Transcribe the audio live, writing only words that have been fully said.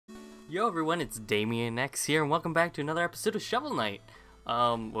Yo everyone, it's Damien X here, and welcome back to another episode of Shovel Knight.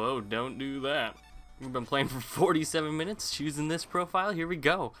 Whoa, don't do that. We've been playing for 47 minutes, choosing this profile, here we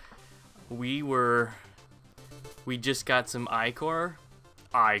go. We just got some Ichor.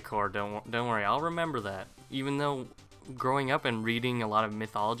 Don't worry, I'll remember that. Even though growing up and reading a lot of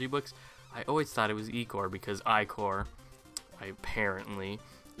mythology books, I always thought it was Ichor, because Ichor, apparently,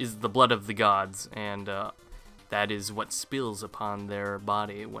 is the blood of the gods, and that is what spills upon their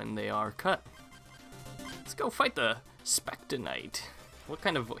body when they are cut. Let's go fight the Spectre Knight. What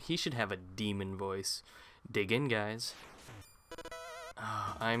kind of... he should have a demon voice. Dig in, guys.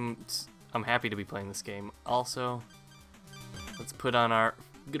 I'm happy to be playing this game. Also, let's put on our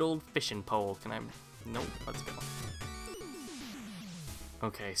good old fishing pole. Can I... nope, let's go.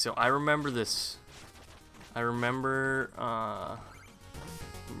 Okay, so I remember this. I remember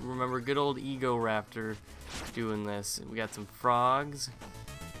good old Ego Raptor doing this. We got some frogs,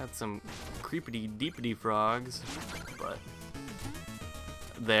 got some creepity deepity frogs, but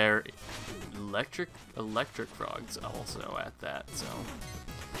they're electric frogs also at that. So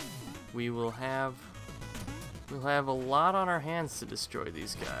we'll have a lot on our hands to destroy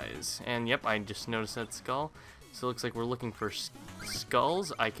these guys. And yep, I just noticed that skull. So it looks like we're looking for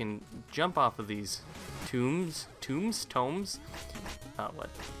skulls. I can jump off of these tombs. What?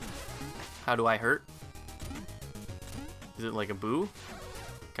 How do I hurt? Is it like a boo?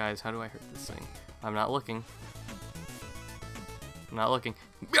 Guys, how do I hurt this thing? I'm not looking. I'm not looking.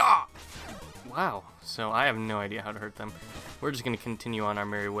 Wow, so I have no idea how to hurt them. We're just going to continue on our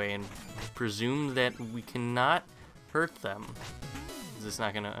merry way and presume that we cannot hurt them. Is this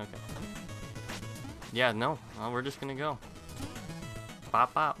not going to... okay. Yeah, no. Well, we're just going to go.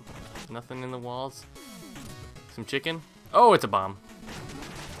 Pop, pop. Nothing in the walls. Some chicken. Oh, it's a bomb.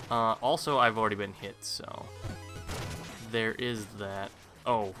 Also, I've already been hit, so... there is that.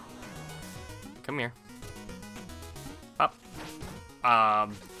 Oh. Come here. Up.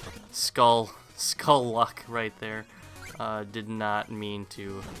 Skull luck right there. Did not mean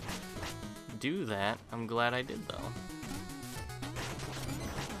to do that. I'm glad I did, though.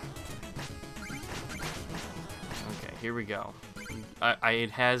 Okay, here we go.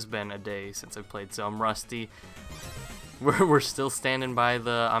 It has been a day since I played, so I'm rusty. We're still standing by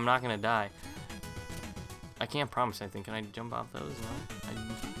the I'm not gonna die. I can't promise anything. Can I jump off those? No. I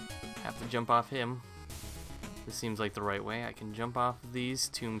have to jump off him. This seems like the right way. I can jump off these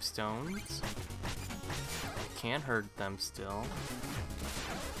tombstones. I can't hurt them still.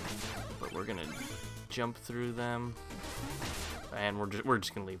 But we're gonna jump through them. And we're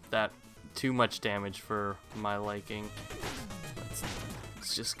just gonna leave. That too much damage for my liking.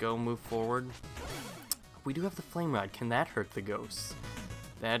 Let's just go move forward. We do have the flame rod. Can that hurt the ghosts?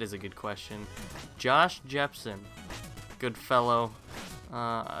 That is a good question. Josh Jepson, good fellow.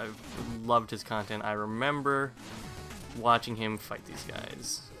 I've loved his content. I remember watching him fight these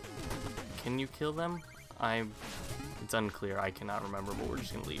guys. Can you kill them? It's unclear. I cannot remember, but we're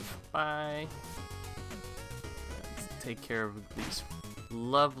just gonna leave. Bye. Let's take care of these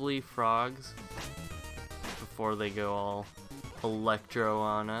lovely frogs before they go all electro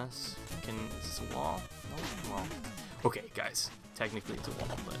on us. Is this a wall? No wall. Okay, guys. Technically it's a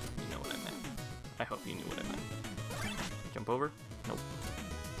wall, but you know what I meant. I hope you knew what I meant. Jump over? Nope.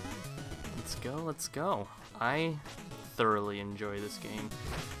 Let's go. I thoroughly enjoy this game.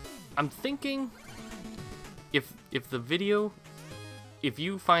 I'm thinking if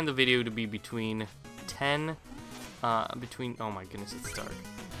you find the video to be between 10 oh my goodness, it's dark.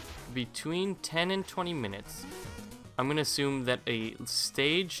 Between 10 and 20 minutes, I'm gonna assume that a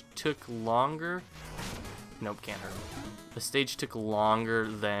stage took longer. Nope, can't hurt. The stage took longer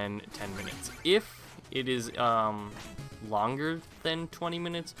than 10 minutes. If it is longer than 20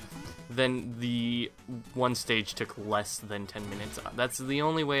 minutes, then the one stage took less than 10 minutes. That's the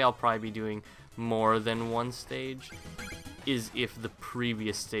only way I'll probably be doing more than one stage, is if the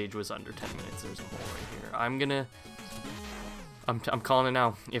previous stage was under 10 minutes. There's a hole right here. I'm calling it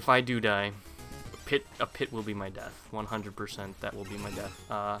now. If I do die, a pit will be my death. 100% that will be my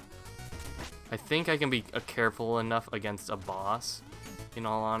death. I think I can be careful enough against a boss, in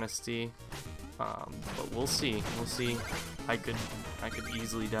all honesty, but we'll see. We'll see. I could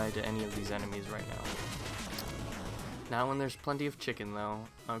easily die to any of these enemies right now. Not when there's plenty of chicken, though.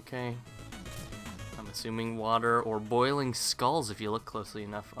 Okay. I'm assuming water or boiling skulls, if you look closely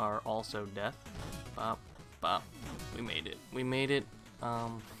enough, are also death. Bop, bop. We made it. We made it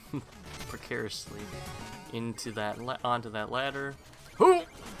precariously into that onto that ladder. Whoo!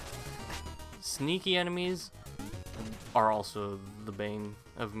 Sneaky enemies are also the bane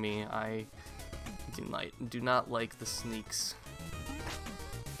of me. I do not like the sneaks.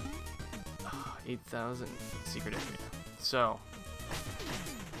 8,000 secret area. So,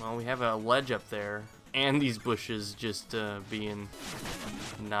 well, we have a ledge up there, and these bushes just being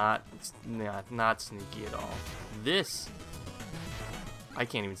not sneaky at all. This, I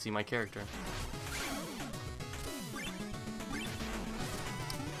can't even see my character.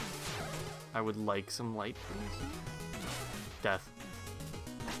 I would like some light, please. Death.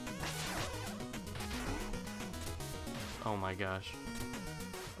 Oh my gosh.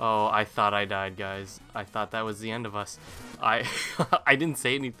 Oh, I thought I died, guys. I thought that was the end of us. I didn't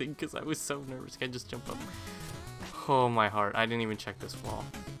say anything because I was so nervous. Can I just jump up? Oh, my heart. I didn't even check this wall.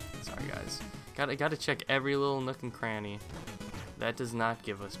 Sorry, guys. Gotta check every little nook and cranny. That does not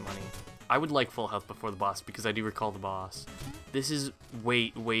give us money. I would like full health before the boss because I do recall the boss. This is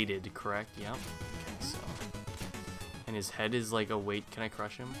weighted, correct? Yep. Okay, so. And his head is like a weight. Can I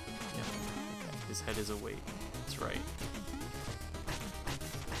crush him? Yep. Okay. His head is a weight. That's right.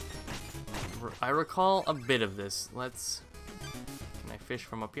 I recall a bit of this. Can I fish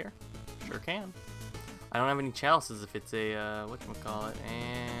from up here? Sure can. I don't have any chalices if it's a, whatchamacallit,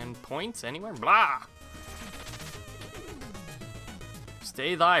 and points anywhere? Blah!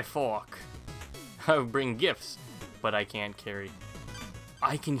 Stay thy fork. I would bring gifts, but I can't carry.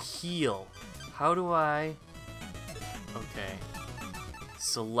 I can heal. How do I? Okay.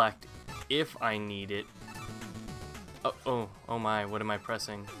 Select if I need it. Oh my, what am I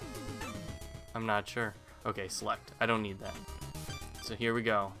pressing? I'm not sure. Okay, select. I don't need that. So here we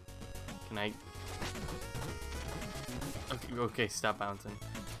go. Can I? Okay, stop bouncing.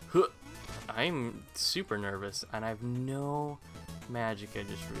 I'm super nervous, and I have no magic, I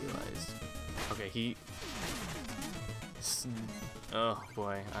just realized. Okay, oh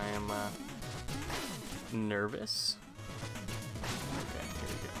boy, I am nervous. Okay, here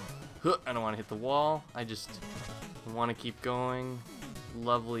we go. I don't want to hit the wall. I just want to keep going.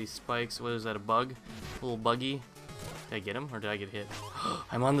 Lovely spikes. What is that, a bug? A little buggy. Did I get him, or did I get hit?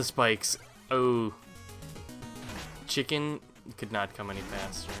 I'm on the spikes. Oh. Chicken could not come any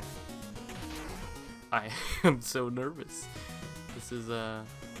faster. I am so nervous. This is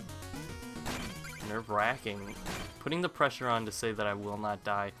nerve-wracking. Putting the pressure on to say that I will not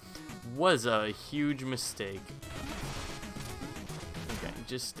die was a huge mistake. Okay,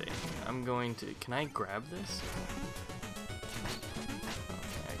 just stay. I'm going to... Can I grab this?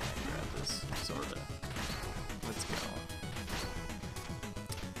 Okay, I can grab this. Sorta. Let's go.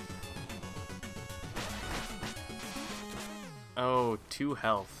 Oh, 2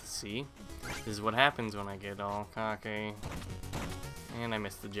 health. See? This is what happens when I get all cocky. And I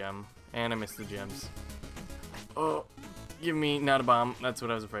missed the gem. And I missed the gems. Oh, give me not a bomb. That's what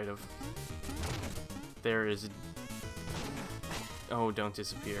I was afraid of. There is... Oh, don't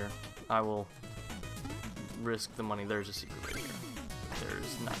disappear. I will risk the money. There's a secret right here.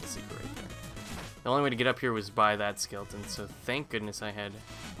 There's not a secret right there. The only way to get up here was by that skeleton, so thank goodness I had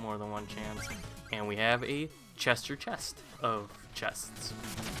more than one chance. And we have a Chester chest of chests.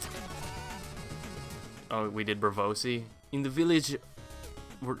 Oh, we did Bravosi. In the village...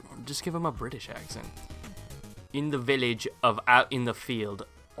 Just give him a British accent. In the village of out in the field,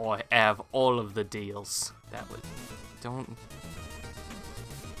 I have all of the deals. That was... Don't...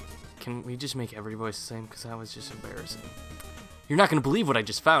 Can we just make every voice the same? Because that was just embarrassing. You're not going to believe what I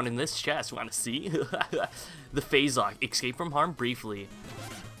just found in this chest. Want to see? The phase lock. Escape from harm briefly.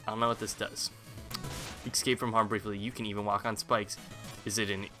 I don't know what this does. Escape from harm briefly. You can even walk on spikes. Is it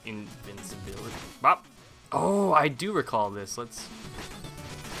an invincibility? Bop. Oh, I do recall this. Let's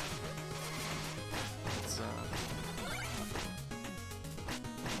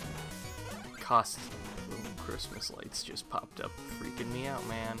cost. Christmas lights just popped up, freaking me out,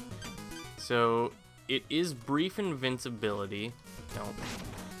 man. So it is brief invincibility. Don't.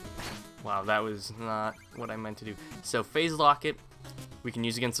 Wow, that was not what I meant to do. So phase lock it. We can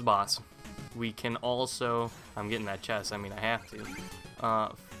use against the boss. We can also. I'm getting that chest. I mean, I have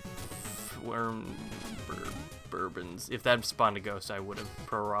to. Worm bourbons. If that spawned a ghost, I would have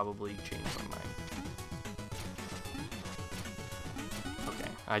probably changed my mind. Okay,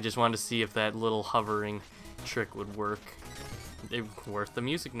 I just wanted to see if that little hovering trick would work. It's worth the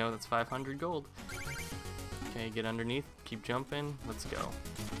music note. That's 500 gold. Okay, get underneath. Keep jumping. Let's go.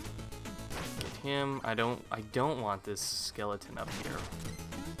 Get him. I don't want this skeleton up here.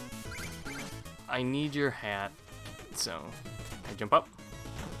 I need your hat. So, I jump up.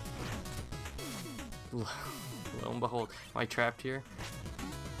 Lo and behold, am I trapped here?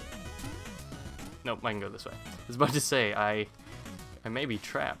 Nope, I can go this way. I was about to say, I may be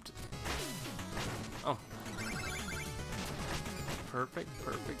trapped. Oh. Perfect,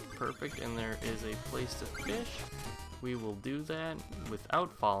 perfect, perfect. And there is a place to fish. we will do that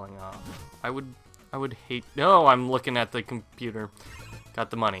without falling off. I would hate... No, I'm looking at the computer. Got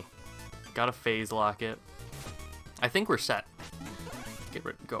the money. Got a phase lock it. I think we're set.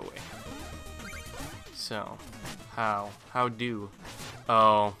 Go away. So, how do?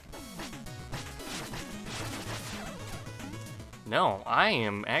 Oh. No, I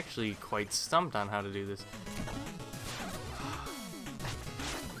am actually quite stumped on how to do this.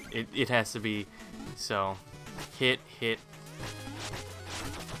 It has to be, so, hit.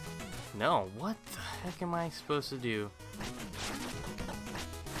 No, what the heck am I supposed to do?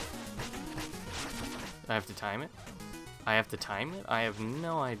 I have to time it? I have to time it? I have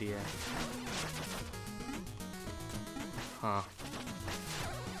no idea. Huh.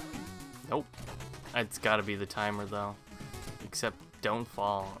 Nope. It's gotta be the timer though. Except don't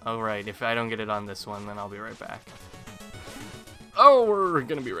fall. Oh right, if I don't get it on this one, then I'll be right back. Oh, we're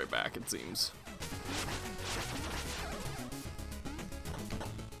gonna be right back, it seems.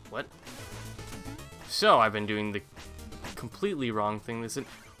 What? So, I've been doing the completely wrong thing.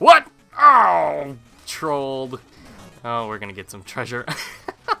 What? Oh! Trolled. Oh, we're gonna get some treasure.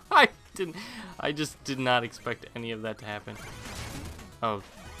 I just did not expect any of that to happen. Oh.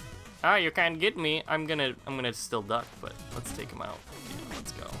 Ah, you can't get me. I'm gonna still duck, but let's take him out. Yeah,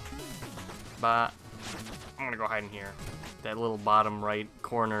 let's go. But I'm gonna go hide in here. That little bottom right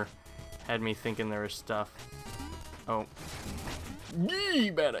corner had me thinking there was stuff. Oh.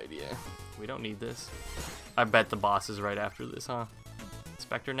 Yee, bad idea. We don't need this. I bet the boss is right after this, huh?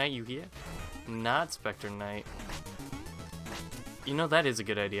 Spectre Knight, you here? Not Spectre Knight. You know, that is a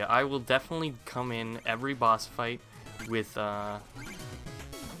good idea. I will definitely come in every boss fight with a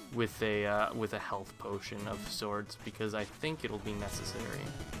health potion of sorts, because I think it'll be necessary.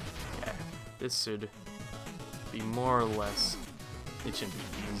 Yeah, this should be more or less. It shouldn't be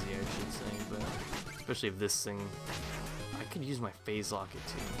easy, I should say, but especially if this thing. I could use my phase locket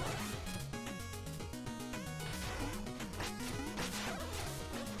too.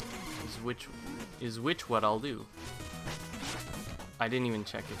 Is which what I'll do. I didn't even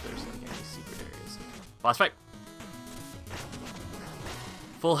check if there's like any secret areas. Boss fight!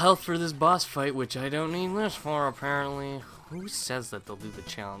 Full health for this boss fight, which I don't need this for, apparently. Who says that they'll do the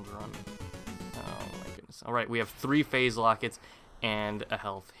challenge run? Oh my goodness. Alright, we have 3 phase lockets and a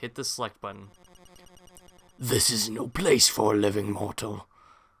health. Hit the select button. This is no place for a living mortal.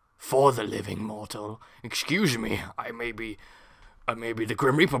 For the living mortal. Excuse me, I may be the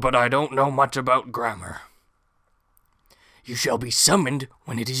Grim Reaper, but I don't know much about grammar. You shall be summoned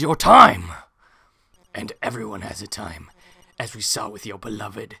when it is your time. And everyone has a time, as we saw with your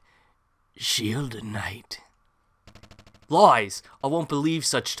beloved Shield Knight. Lies! I won't believe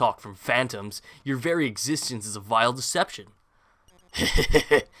such talk from phantoms. Your very existence is a vile deception.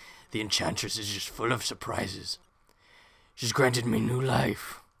 The Enchantress is just full of surprises. She's granted me new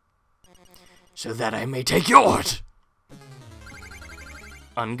life, so that I may take yours.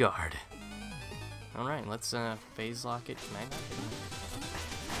 On guard. Alright, let's phase lock it. Can I not hit him?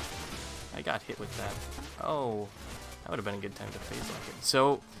 I got hit with that. Oh, that would have been a good time to phase lock it.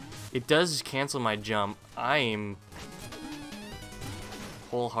 So, it does cancel my jump. I am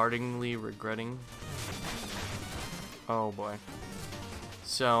wholeheartedly regretting. Oh boy.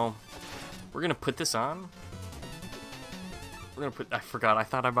 So, we're gonna put this on. I forgot, I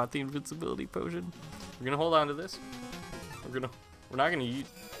thought I bought the invincibility potion. We're gonna hold on to this. We're not gonna use.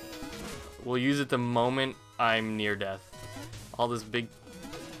 We'll use it the moment I'm near death. All this big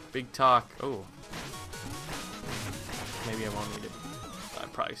talk. Oh, maybe I won't need it. I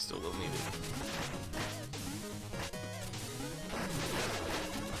probably still will need it.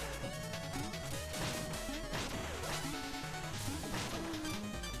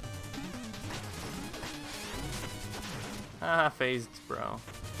 Ah, phased, bro.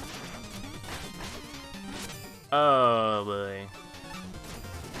 Oh boy.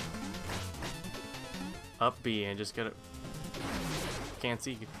 Up B, and just gotta. Can't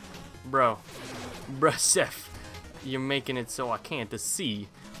see. Bro. Seth. You're making it so I can't see.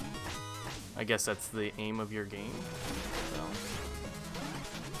 I guess that's the aim of your game. So.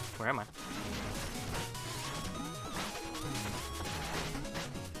 Where am I?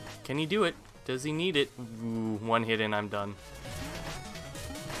 Can he do it? Does he need it? Ooh, 1 hit and I'm done.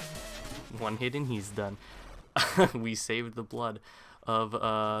 1 hit and he's done. We saved the blood of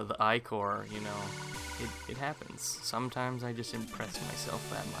the I-Core, you know. It happens. Sometimes I just impress myself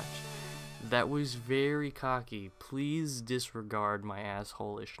that much. That was very cocky. Please disregard my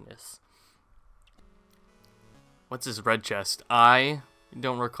assholishness. What's this red chest? I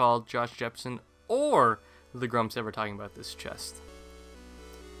don't recall Josh Jepson or the Grumps ever talking about this chest.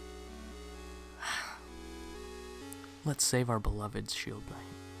 Let's save our beloved Shield Knight.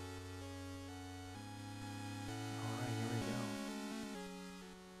 Alright, here we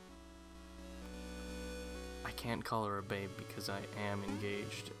go. I can't call her a babe because I am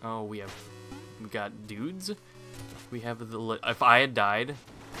engaged. Oh, we got dudes. We have if I had died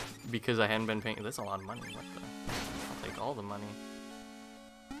because I hadn't been paying, that's a lot of money. What the? I'll take all the money.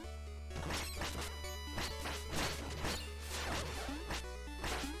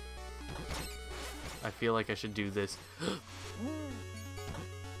 I feel like I should do this.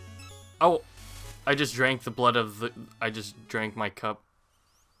 Oh, I just drank the blood of the. I just drank my cup.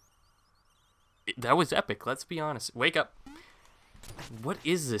 That was epic. Let's be honest. Wake up. What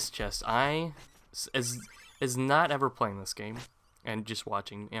is this chest? As not ever playing this game and just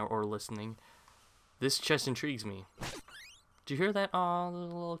watching or listening, this chest intrigues me. Did you hear that? Oh,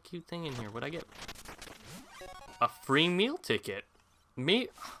 there's a little cute thing in here. What'd I get? A free meal ticket.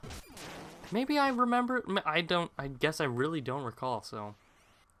 Maybe I remember. I don't. I guess I really don't recall. So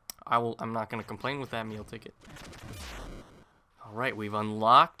I'm not gonna complain with that meal ticket. All right, we've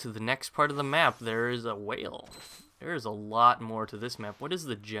unlocked the next part of the map. There is a whale. There is a lot more to this map. What is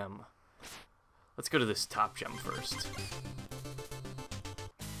the gem? Let's go to this top gem first.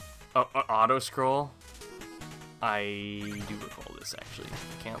 Oh, auto scroll. I do recall this actually.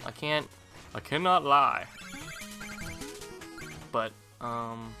 I cannot lie. But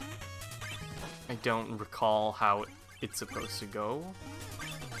I don't recall how it's supposed to go.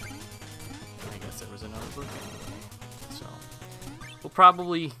 I guess there was another book anyway. So we'll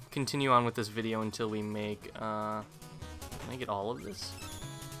probably continue on with this video until we make. Can I get all of this?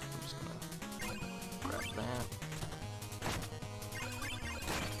 I'm just gonna grab that.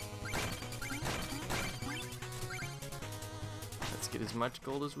 Let's get as much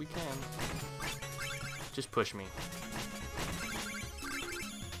gold as we can. Just push me.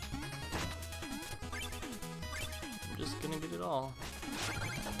 I'm just gonna get it all.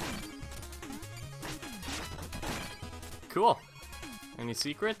 Cool. Any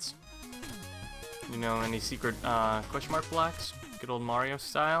secrets? You know, any secret question mark blocks? Good old Mario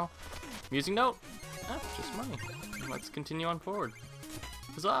style. Music note? Ah, just money. Let's continue on forward.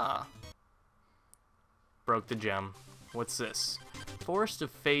 Huzzah! Broke the gem. What's this? Forest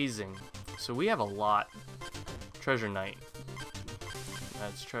of Phasing. So we have a lot. Treasure Knight.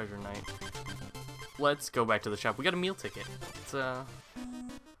 That's Treasure Knight. Let's go back to the shop. We got a meal ticket. It's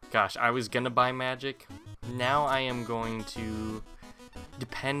gosh, I was gonna buy magic. Now I am going to,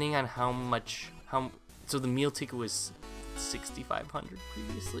 depending on so the meal ticket was 6,500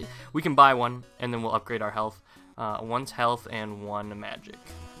 previously. We can buy one, and then we'll upgrade our health. One's health and one magic.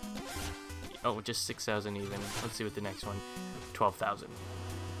 Oh, just 6,000 even. Let's see what the next one. 12,000.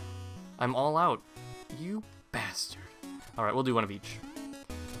 I'm all out. You bastard. All right, we'll do one of each.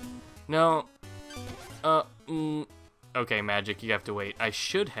 No. Okay, magic. You have to wait. I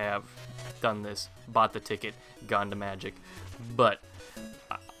should have done this, bought the ticket, gone to magic, but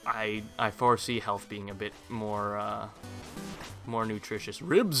I foresee health being a bit more more nutritious.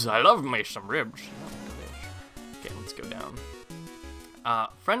 Ribs, I love me some ribs. Okay, let's go down.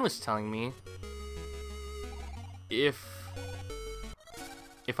 Friend was telling me if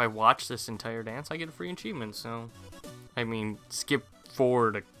I watch this entire dance, I get a free achievement. So, I mean, skip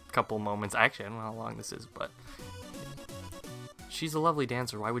forward a couple moments. Actually, I don't know how long this is, but she's a lovely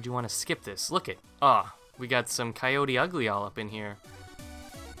dancer. Why would you want to skip this? Look it. We got some Coyote Ugly all up in here.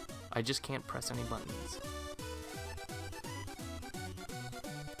 I just can't press any buttons.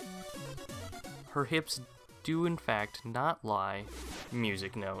 Her hips do in fact not lie.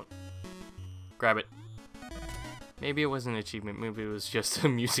 Music note. Grab it. Maybe it wasn't an achievement. Maybe it was just a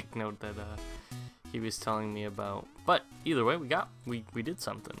music note that he was telling me about. But either way, we did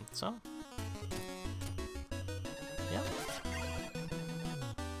something. So yeah.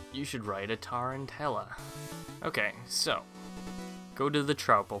 You should write a tarantella. Okay, so go to the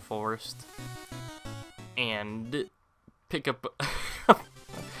Troupple Forest and pick up.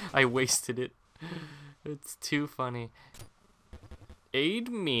 I wasted it. It's too funny. Aid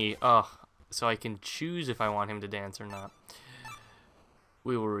me. Oh, so I can choose if I want him to dance or not.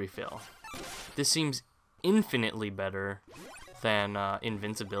 We will refill. This seems infinitely better than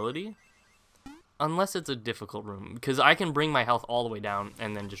invincibility. Unless it's a difficult room, because I can bring my health all the way down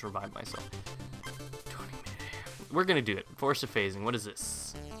and then just revive myself. 20 minutes. We're gonna do it. Force of Phasing. What is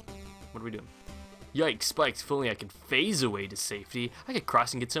this? What are we doing? Yikes, spikes. If only I could phase away to safety. I could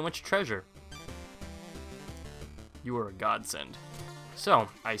cross and get so much treasure. You are a godsend. So,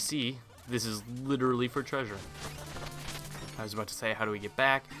 I see. This is literally for treasure. I was about to say, how do we get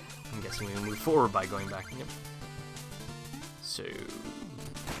back? I'm guessing we move forward by going back. Yep. So.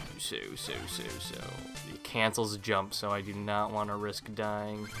 It cancels jump, so I do not want to risk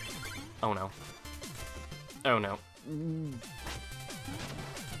dying. Oh no. Oh no.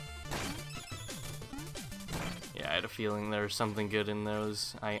 Yeah, I had a feeling there was something good in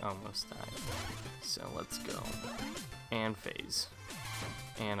those. I almost died. So let's go. And phase.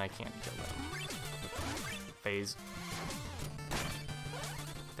 And I can't kill them. Phase.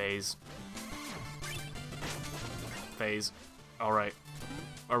 Phase. Phase. Alright.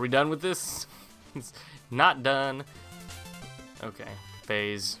 Are we done with this? It's not done. Okay.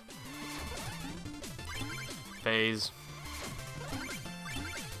 Phase. Phase.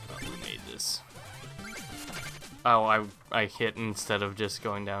 Oh, we made this. Oh, I hit instead of just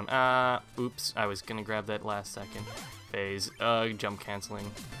going down. Oops. I was gonna grab that last second. Phase. Jump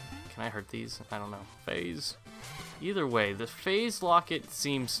canceling. Can I hurt these? I don't know. Phase. Either way, the phase locket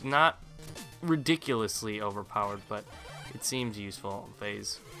seems not ridiculously overpowered, but it seems useful.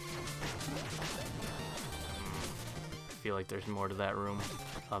 Phase. I feel like there's more to that room.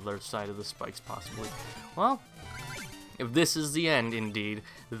 Other side of the spikes, possibly. Well, if this is the end, indeed,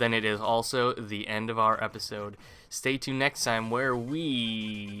 then it is also the end of our episode. Stay tuned next time where we'll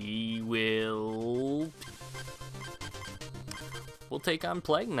take on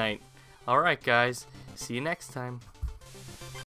Plague Knight. Alright, guys. See you next time.